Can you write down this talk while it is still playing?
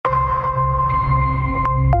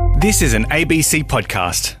This is an ABC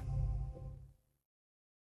podcast.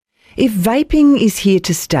 If vaping is here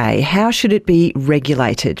to stay, how should it be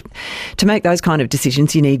regulated? To make those kind of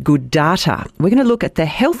decisions, you need good data. We're going to look at the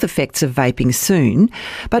health effects of vaping soon.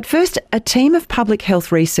 But first, a team of public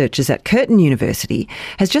health researchers at Curtin University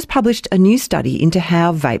has just published a new study into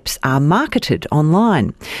how vapes are marketed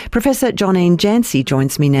online. Professor Joneen Janci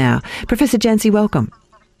joins me now. Professor Janci, welcome.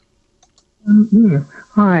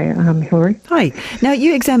 Hi, I'm Hilary. Hi. Now,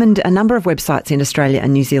 you examined a number of websites in Australia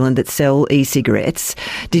and New Zealand that sell e-cigarettes.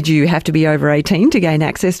 Did you have to be over 18 to gain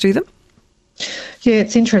access to them? Yeah,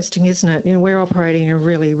 it's interesting, isn't it? You know, we're operating in a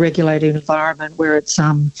really regulated environment where it's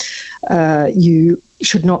you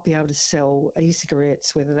should not be able to sell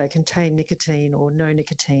e-cigarettes, whether they contain nicotine or no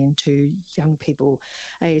nicotine, to young people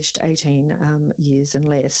aged 18 years and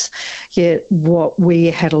less. Yet what we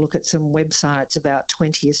had a look at some websites, about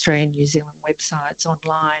 20 Australian New Zealand websites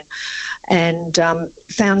online, and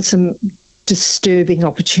found some disturbing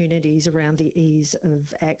opportunities around the ease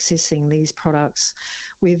of accessing these products,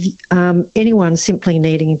 with anyone simply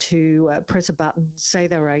needing to press a button, say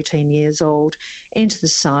they were 18 years old, enter the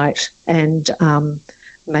site and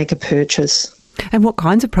make a purchase. And what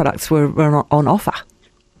kinds of products were on offer?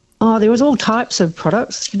 Oh, there was all types of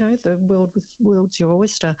products. You know, the world's your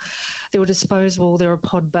oyster. There were disposable, there were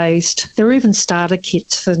pod-based. There were even starter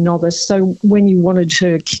kits for novice. So when you wanted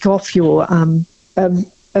to kick off your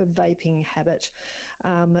a vaping habit,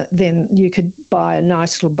 then you could buy a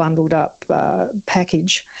nice little bundled up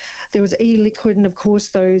package. There was e-liquid, and of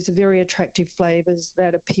course those very attractive flavours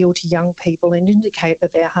that appeal to young people and indicate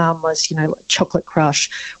that they're harmless, you know, like Chocolate Crush.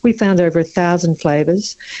 We found over 1,000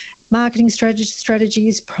 flavours. Marketing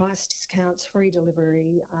strategies, price discounts, free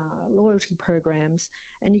delivery, loyalty programs,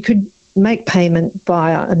 and you could make payment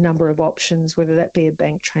via a number of options, whether that be a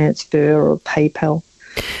bank transfer or PayPal,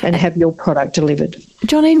 and have your product delivered.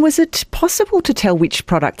 Joneen, was it possible to tell which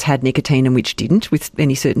products had nicotine and which didn't with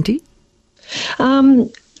any certainty?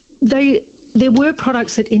 There were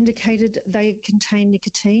products that indicated they contained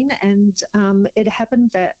nicotine, and it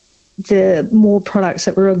happened that the more products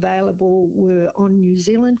that were available were on New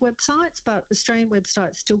Zealand websites, but Australian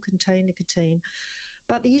websites still contain nicotine.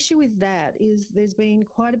 But the issue with that is there's been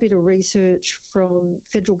quite a bit of research from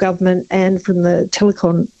federal government and from the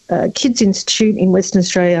Telecom Kids Institute in Western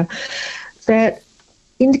Australia that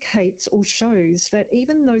indicates or shows that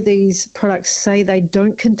even though these products say they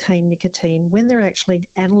don't contain nicotine, when they're actually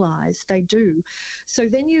analysed, they do. So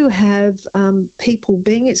then you have people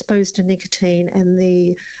being exposed to nicotine and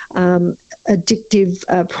the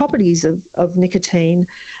addictive properties of nicotine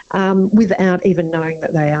without even knowing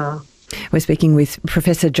that they are. We're speaking with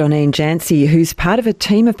Professor Joneen Janci, who's part of a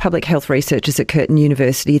team of public health researchers at Curtin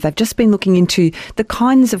University. They've just been looking into the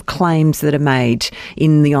kinds of claims that are made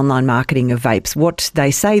in the online marketing of vapes, what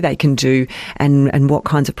they say they can do and what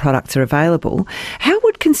kinds of products are available. How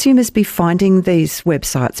would consumers be finding these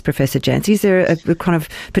websites, Professor Janci? Is there a kind of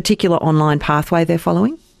particular online pathway they're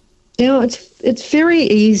following? You know, it's very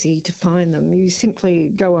easy to find them. You simply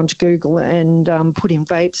go onto Google and put in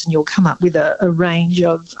vapes and you'll come up with a range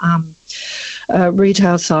of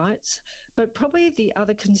retail sites. But probably the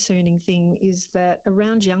other concerning thing is that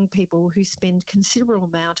around young people who spend considerable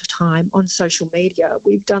amount of time on social media,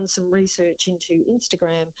 we've done some research into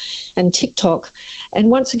Instagram and TikTok. And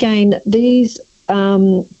once again, these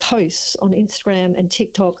posts on Instagram and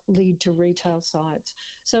TikTok lead to retail sites.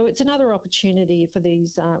 So it's another opportunity for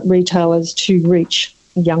these retailers to reach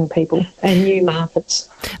young people and new markets.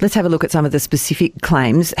 Let's have a look at some of the specific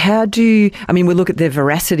claims. We'll look at their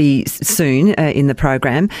veracity soon in the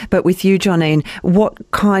program, but with you, Joneen, what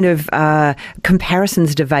kind of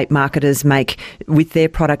comparisons do vape marketers make with their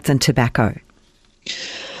products and tobacco?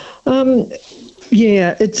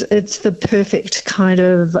 Yeah, it's the perfect kind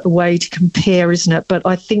of way to compare, isn't it? But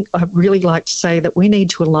I think I'd really like to say that we need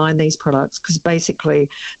to align these products because basically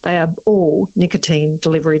they are all nicotine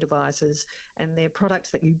delivery devices, and they're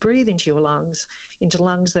products that you breathe into your lungs, into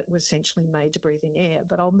lungs that were essentially made to breathe in air.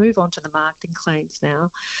 But I'll move on to the marketing claims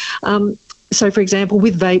now. So, for example,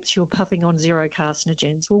 with vapes, you're puffing on zero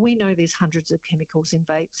carcinogens. Well, we know there's hundreds of chemicals in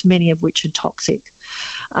vapes, many of which are toxic.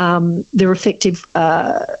 They're effective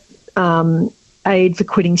aid for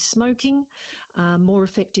quitting smoking, more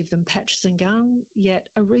effective than patches and gum. Yet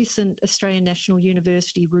a recent Australian National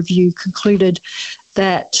University review concluded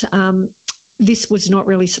that this was not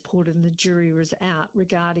really supported and the jury was out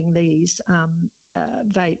regarding these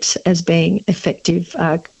vapes as being effective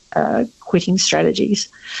quitting strategies.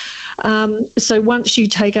 So once you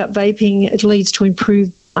take up vaping, it leads to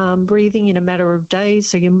improved breathing in a matter of days.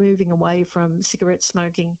 So you're moving away from cigarette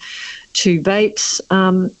smoking to vapes.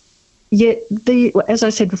 yet, as I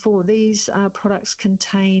said before, these products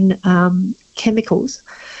contain chemicals.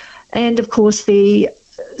 And, of course, the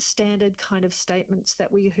standard kind of statements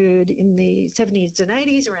that we heard in the 70s and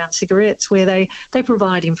 80s around cigarettes, where they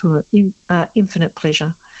provide infinite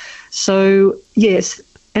pleasure. So, yes,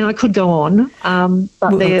 and I could go on,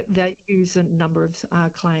 but they use a number of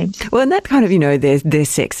claims. Well, and that kind of, they're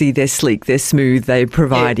sexy, they're sleek, they're smooth, they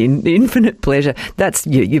provide infinite pleasure. That's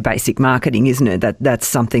your basic marketing, isn't it? That's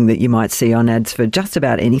something that you might see on ads for just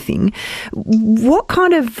about anything. What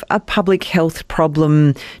kind of a public health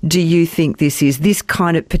problem do you think this is, this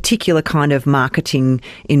kind of particular kind of marketing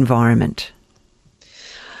environment?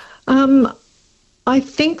 I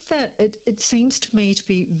think that it seems to me to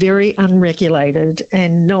be very unregulated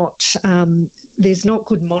and not there's not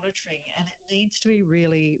good monitoring, and it needs to be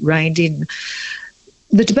really reined in.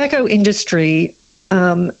 The tobacco industry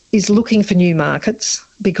is looking for new markets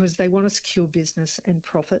because they want to secure business and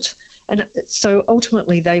profit. And so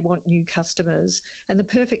ultimately they want new customers, and the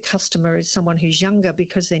perfect customer is someone who's younger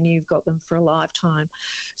because then you've got them for a lifetime.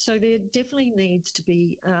 So there definitely needs to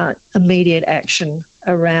be immediate action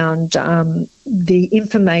around the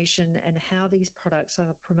information and how these products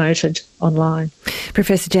are promoted online.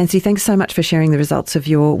 Professor Jantzi, thanks so much for sharing the results of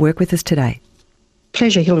your work with us today.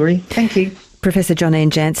 Pleasure, Hilary. Thank you. Professor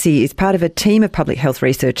Joneen Jantzi is part of a team of public health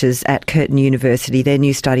researchers at Curtin University. Their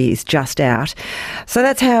new study is just out. So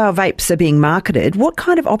that's how vapes are being marketed. What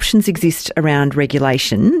kind of options exist around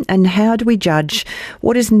regulation, and how do we judge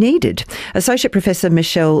what is needed? Associate Professor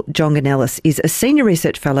Michelle Jonganellis is a Senior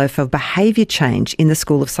Research Fellow for Behaviour Change in the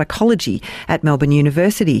School of Psychology at Melbourne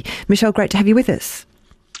University. Michelle, great to have you with us.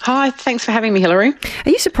 Hi, thanks for having me, Hilary. Are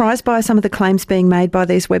you surprised by some of the claims being made by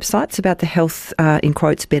these websites about the health, in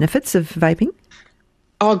quotes, benefits of vaping?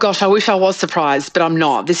 Oh, gosh, I wish I was surprised, but I'm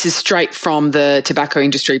not. This is straight from the tobacco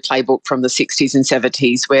industry playbook from the 60s and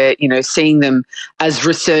 70s, where, seeing them as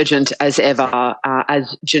resurgent as ever,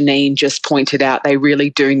 as Janine just pointed out, they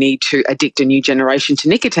really do need to addict a new generation to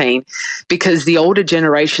nicotine because the older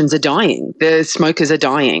generations are dying. The smokers are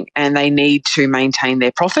dying, and they need to maintain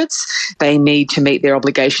their profits. They need to meet their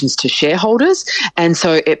obligations to shareholders. And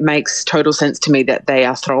so it makes total sense to me that they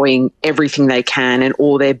are throwing everything they can and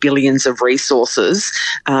all their billions of resources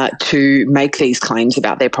to make these claims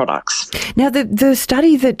about their products. Now, the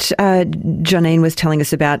study that Janine was telling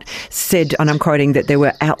us about said, and I'm quoting, that there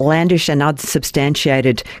were outlandish and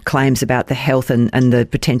unsubstantiated claims about the health and the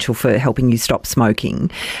potential for helping you stop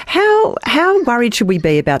smoking. How worried should we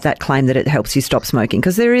be about that claim that it helps you stop smoking?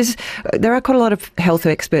 Because there are quite a lot of health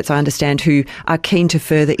experts, I understand, who are keen to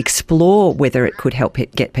further explore whether it could help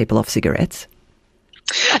get people off cigarettes.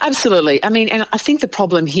 Absolutely. I mean, and I think the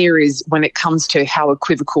problem here is when it comes to how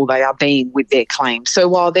equivocal they are being with their claims. So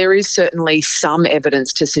while there is certainly some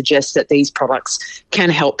evidence to suggest that these products can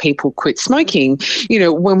help people quit smoking,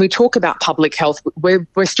 when we talk about public health,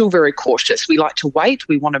 we're still very cautious. We like to wait.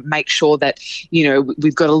 We want to make sure that,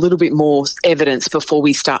 we've got a little bit more evidence before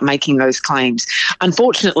we start making those claims.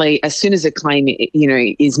 Unfortunately, as soon as a claim,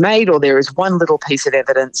 is made, or there is one little piece of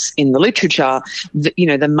evidence in the literature,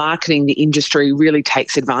 the marketing, the industry really takes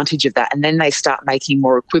advantage of that, and then they start making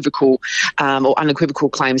more equivocal or unequivocal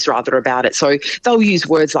claims rather about it. So they'll use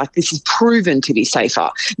words like, this is proven to be safer.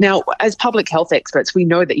 Now, as public health experts, we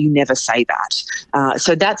know that you never say that.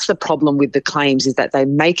 So that's the problem with the claims, is that they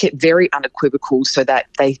make it very unequivocal so that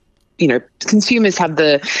they consumers have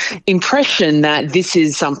the impression that this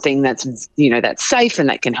is something that's, that's safe and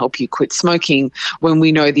that can help you quit smoking, when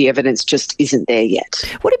we know the evidence just isn't there yet.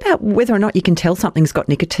 What about whether or not you can tell something's got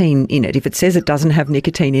nicotine in it? If it says it doesn't have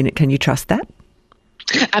nicotine in it, can you trust that?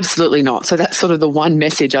 Absolutely not. So that's sort of the one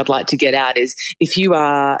message I'd like to get out is, if you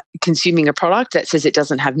are consuming a product that says it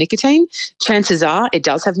doesn't have nicotine, chances are it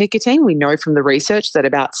does have nicotine. We know from the research that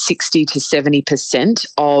about 60 to 70%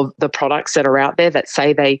 of the products that are out there that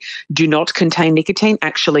say they do not contain nicotine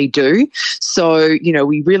actually do. So,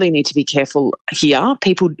 we really need to be careful here.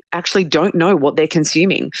 People actually don't know what they're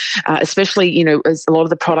consuming, especially, as a lot of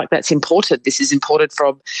the product that's imported. This is imported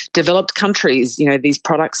from developed countries. These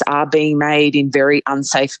products are being made in very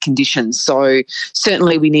unsafe conditions. So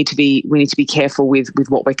certainly we need to be careful with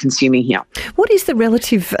what we're consuming here. What is the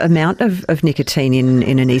relative amount of nicotine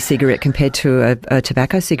in an e-cigarette compared to a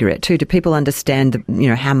tobacco cigarette too? Do people understand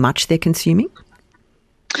how much they're consuming?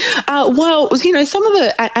 Well, some of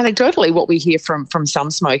the anecdotally, what we hear from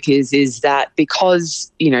some smokers is that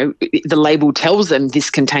because the label tells them this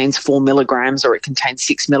contains 4 milligrams or it contains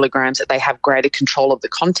 6 milligrams, that they have greater control of the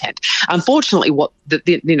content. Unfortunately, what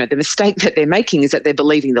the mistake that they're making is that they're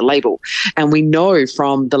believing the label, and we know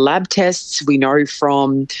from the lab tests, we know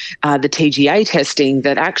from the TGA testing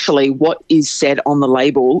that actually what is said on the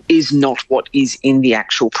label is not what is in the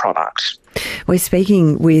actual product. We're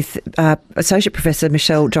speaking with Associate Professor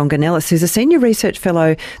Michelle Dronganellis, who's a Senior Research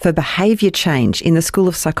Fellow for Behaviour Change in the School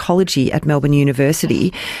of Psychology at Melbourne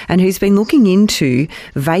University, and who's been looking into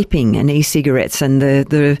vaping and e-cigarettes and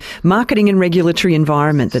the marketing and regulatory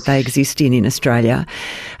environment that they exist in Australia,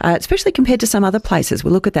 especially compared to some other places.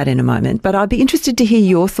 We'll look at that in a moment, but I'd be interested to hear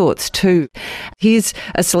your thoughts too. Here's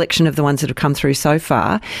a selection of the ones that have come through so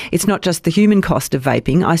far. It's not just the human cost of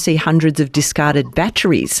vaping. I see hundreds of discarded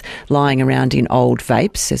batteries lying around in old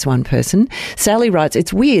vapes, says one person. Sally writes,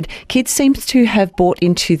 it's weird. Kids seem to have bought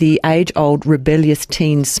into the age-old rebellious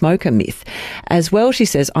teen smoker myth. As well, she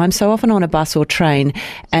says, I'm so often on a bus or train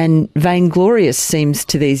and vainglorious seems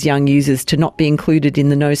to these young users to not be included in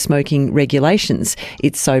the no smoking regulations.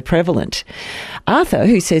 It's so prevalent. Arthur,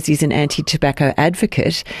 who says he's an anti-tobacco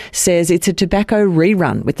advocate, says it's a tobacco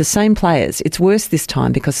rerun with the same players. It's worse this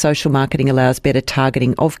time because social marketing allows better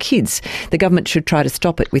targeting of kids. The government should try to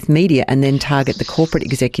stop it with media and then target the corporate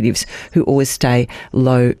executives who always stay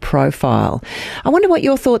low profile. I wonder what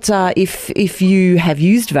your thoughts are if you have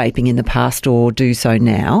used vaping in the past or do so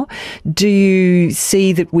now. Do you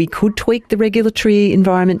see that we could tweak the regulatory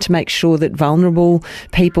environment to make sure that vulnerable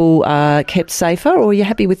people are kept safer, or are you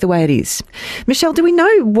happy with the way it is? Michelle, do we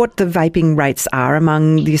know what the vaping rates are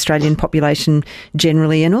among the Australian population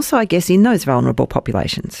generally, and also, I guess, in those vulnerable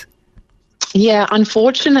populations? Yeah,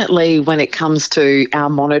 unfortunately, when it comes to our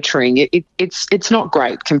monitoring, it's not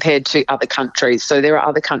great compared to other countries. So there are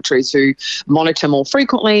other countries who monitor more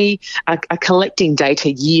frequently, are collecting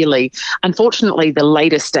data yearly. Unfortunately, the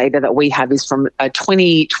latest data that we have is from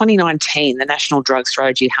 2019, the National Drug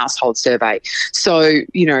Strategy Household Survey. So,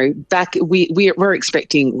 we're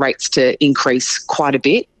expecting rates to increase quite a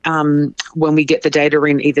bit when we get the data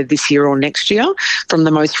in either this year or next year from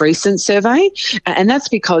the most recent survey. And that's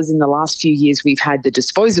because in the last few years we've had the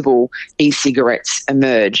disposable e-cigarettes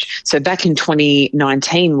emerge. So back in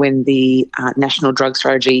 2019 when the National Drug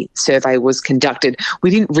Strategy Survey was conducted, we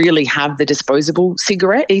didn't really have the disposable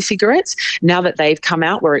e-cigarettes. Now that they've come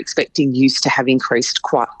out, we're expecting use to have increased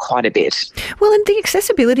quite a bit. Well, and the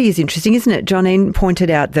accessibility is interesting, isn't it? Johnine pointed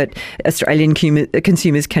out that Australian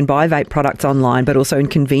consumers can buy vape products online, but also in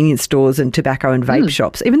convenience stores and tobacco and vape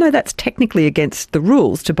shops, even though that's technically against the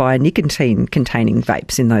rules to buy nicotine-containing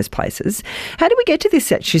vapes in those places. How do we get to this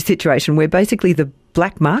situation where basically the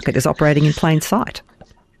black market is operating in plain sight?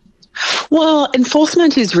 Well,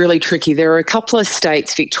 enforcement is really tricky. There are a couple of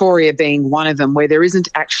states, Victoria being one of them, where there isn't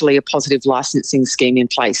actually a positive licensing scheme in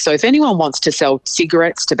place. So if anyone wants to sell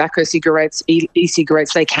cigarettes, tobacco cigarettes,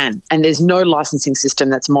 e-cigarettes, they can. And there's no licensing system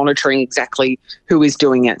that's monitoring exactly who is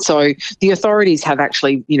doing it. So the authorities have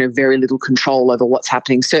actually, very little control over what's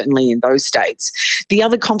happening, certainly in those states. The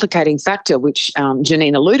other complicating factor, which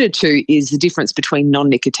Janine alluded to, is the difference between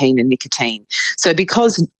non-nicotine and nicotine. So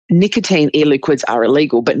because nicotine e-liquids are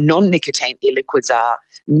illegal, but non-nicotine e-liquids are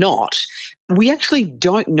not, we actually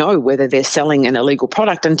don't know whether they're selling an illegal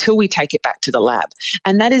product until we take it back to the lab.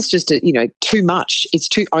 And that is just, too much. It's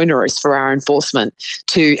too onerous for our enforcement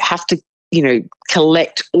to have to,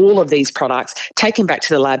 collect all of these products, take them back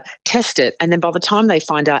to the lab, test it, and then by the time they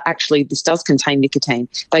find out actually this does contain nicotine,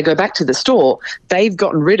 they go back to the store, they've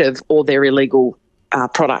gotten rid of all their illegal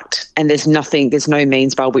product, and there's no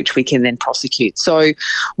means by which we can then prosecute. So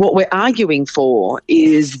what we're arguing for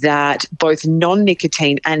is that both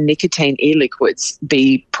non-nicotine and nicotine e-liquids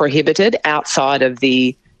be prohibited outside of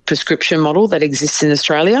the prescription model that exists in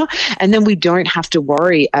Australia, and then we don't have to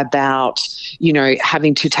worry about,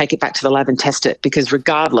 having to take it back to the lab and test it, because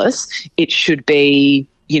regardless, it should be,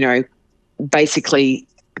 basically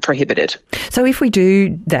prohibited. So if we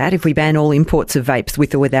do that, if we ban all imports of vapes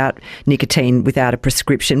with or without nicotine, without a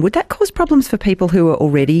prescription, would that cause problems for people who are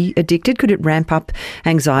already addicted? Could it ramp up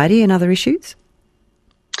anxiety and other issues?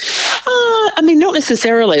 Not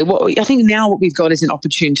necessarily. I think now what we've got is an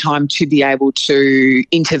opportune time to be able to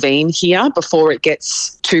intervene here before it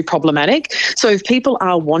gets too problematic. So if people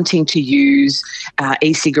are wanting to use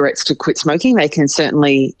e-cigarettes to quit smoking, they can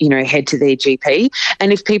certainly, head to their GP.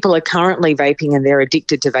 And if people are currently vaping and they're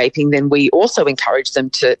addicted to vaping, then we also encourage them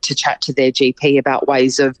to chat to their GP about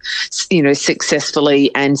ways of,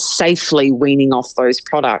 successfully and safely weaning off those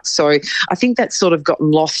products. So I think that's sort of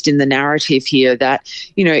gotten lost in the narrative here that,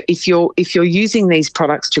 if you're you're using these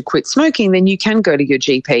products to quit smoking, then you can go to your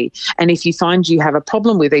GP. And if you find you have a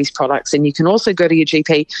problem with these products, then you can also go to your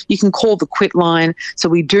GP. You can call the Quit line. So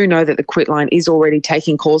we do know that the Quit line is already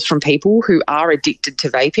taking calls from people who are addicted to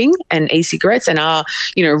vaping and e-cigarettes and are,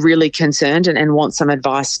 really concerned and want some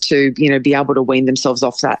advice to, be able to wean themselves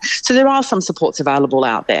off that. So there are some supports available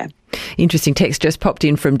out there. Interesting text just popped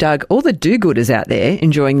in from Doug. All the do-gooders out there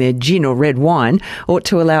enjoying their gin or red wine ought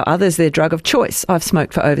to allow others their drug of choice. I've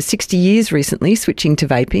smoked for over 60 years recently switching to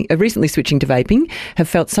vaping, have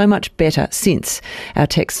felt so much better since. Our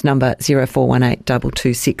text number 0418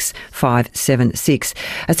 226 576.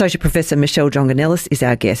 Associate Professor Michelle Jonganellis is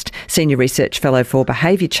our guest, Senior Research Fellow for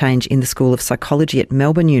Behaviour Change in the School of Psychology at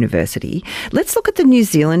Melbourne University. Let's look at the New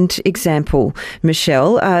Zealand example,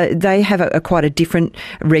 Michelle. They have quite a different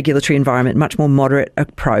regulatory environment, much more moderate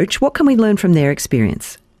approach. What can we learn from their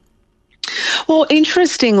experience? Well,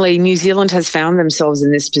 interestingly, New Zealand has found themselves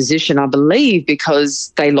in this position, I believe,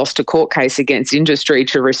 because they lost a court case against industry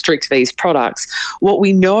to restrict these products. What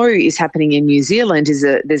we know is happening in New Zealand is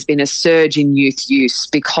that there's been a surge in youth use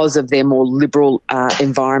because of their more liberal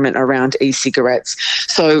environment around e-cigarettes.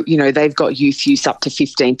 So, they've got youth use up to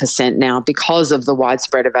 15% now because of the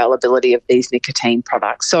widespread availability of these nicotine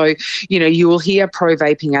products. So, you will hear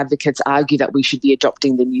pro-vaping advocates argue that we should be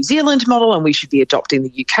adopting the New Zealand model and we should be adopting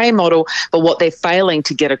the UK model. But what they're failing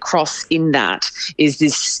to get across in that is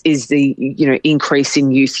the increase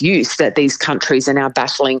in youth use that these countries are now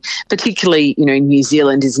battling. Particularly, New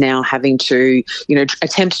Zealand is now having to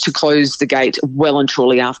attempt to close the gate well and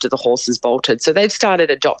truly after the horse has bolted. So they've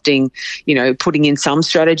started adopting, putting in some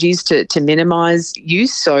strategies to minimise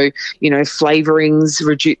use. So flavourings,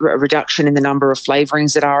 reduction in the number of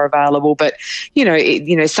flavourings that are available. But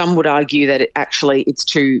some would argue that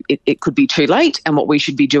it could be too late, and what we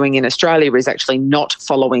should be doing in Australia is actually not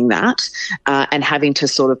following that and having to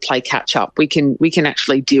sort of play catch up. We can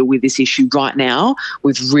actually deal with this issue right now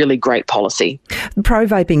with really great policy.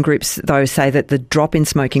 Pro-vaping groups, though, say that the drop in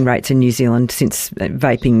smoking rates in New Zealand since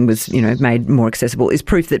vaping was made more accessible is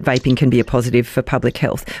proof that vaping can be a positive for public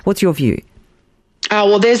health. What's your view?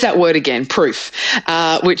 Well, there's that word again, proof,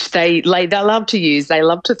 which they love to use, they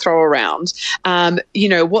love to throw around.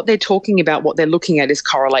 What they're talking about, what they're looking at is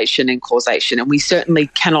correlation and causation, and we certainly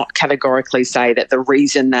cannot categorically say that the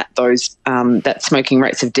reason that those that smoking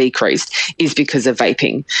rates have decreased is because of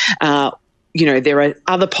vaping. There are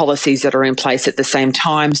other policies that are in place at the same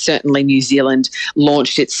time. Certainly New Zealand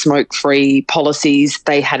launched its smoke-free policies.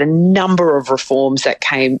 They had a number of reforms that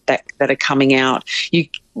are coming out.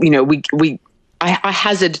 I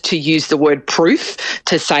hazard to use the word proof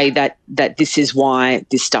to say that this is why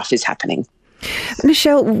this stuff is happening.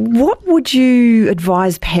 Michelle, what would you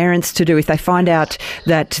advise parents to do if they find out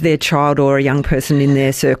that their child or a young person in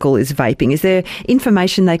their circle is vaping? Is there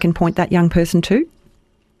information they can point that young person to?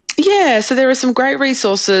 Yeah, so there are some great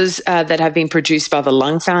resources that have been produced by the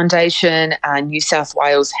Lung Foundation, New South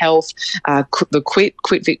Wales Health, the Quit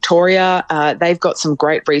Victoria. They've got some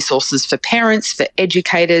great resources for parents, for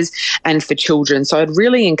educators, and for children. So I'd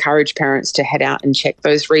really encourage parents to head out and check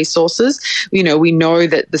those resources. We know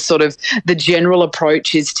that the general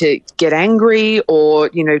approach is to get angry or,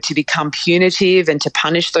 to become punitive and to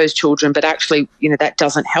punish those children, but actually, that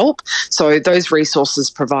doesn't help. So those resources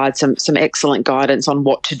provide some excellent guidance on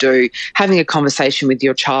what to do, having a conversation with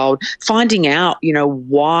your child, finding out,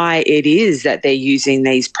 why it is that they're using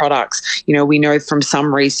these products. We know from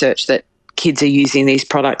some research that kids are using these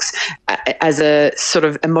products as a sort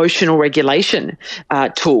of emotional regulation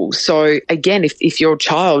tool. So again, if your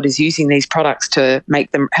child is using these products to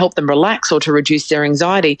help them relax or to reduce their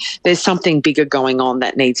anxiety, there's something bigger going on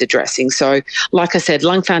that needs addressing. So like I said,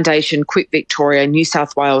 Lung Foundation, Quit Victoria, New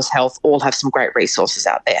South Wales Health all have some great resources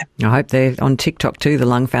out there. I hope they're on TikTok too, the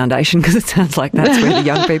Lung Foundation, because it sounds like that's where the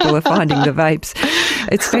young people are finding the vapes.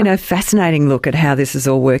 It's been a fascinating look at how this is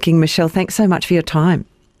all working. Michelle, thanks so much for your time.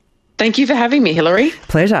 Thank you for having me, Hilary.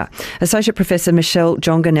 Pleasure. Associate Professor Michelle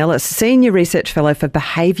Jonganellis, Senior Research Fellow for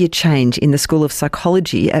Behaviour Change in the School of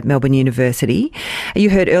Psychology at Melbourne University. You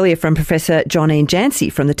heard earlier from Professor John-Ian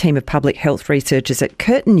Janci from the team of public health researchers at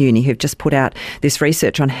Curtin Uni who've just put out this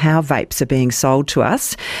research on how vapes are being sold to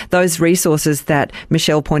us. Those resources that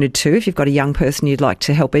Michelle pointed to, if you've got a young person you'd like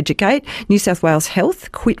to help educate, New South Wales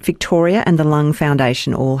Health, Quit Victoria and the Lung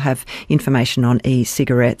Foundation all have information on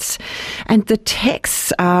e-cigarettes. And the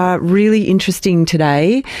texts are really interesting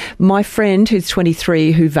today. My friend who's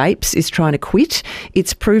 23 who vapes is trying to quit.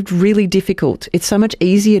 It's proved really difficult. It's so much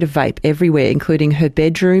easier to vape everywhere, including her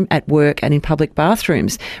bedroom, at work and in public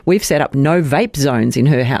bathrooms. We've set up no vape zones in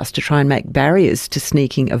her house to try and make barriers to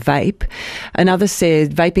sneaking a vape. Another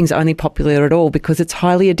said vaping's only popular at all because it's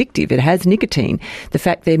highly addictive. It has nicotine. The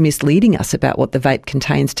fact they're misleading us about what the vape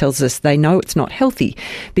contains tells us they know it's not healthy.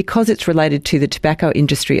 Because it's related to the tobacco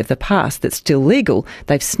industry of the past that's still legal,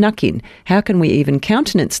 they've snuck in. How can we even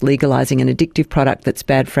countenance legalising an addictive product that's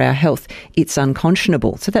bad for our health? It's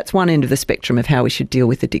unconscionable. So that's one end of the spectrum of how we should deal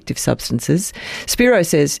with addictive substances. Spiro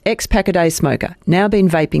says, ex-pack-a-day smoker, now been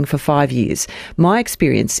vaping for 5 years. My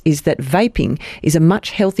experience is that vaping is a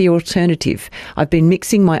much healthier alternative. I've been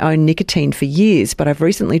mixing my own nicotine for years, but I've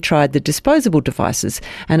recently tried the disposable devices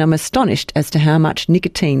and I'm astonished as to how much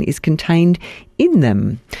nicotine is contained in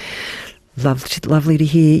them. Lovely to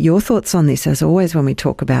hear your thoughts on this, as always, when we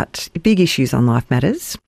talk about big issues on Life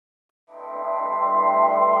Matters.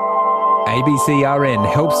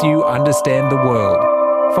 ABCRN helps you understand the world.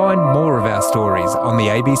 Find more of our stories on the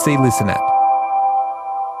ABC Listen app.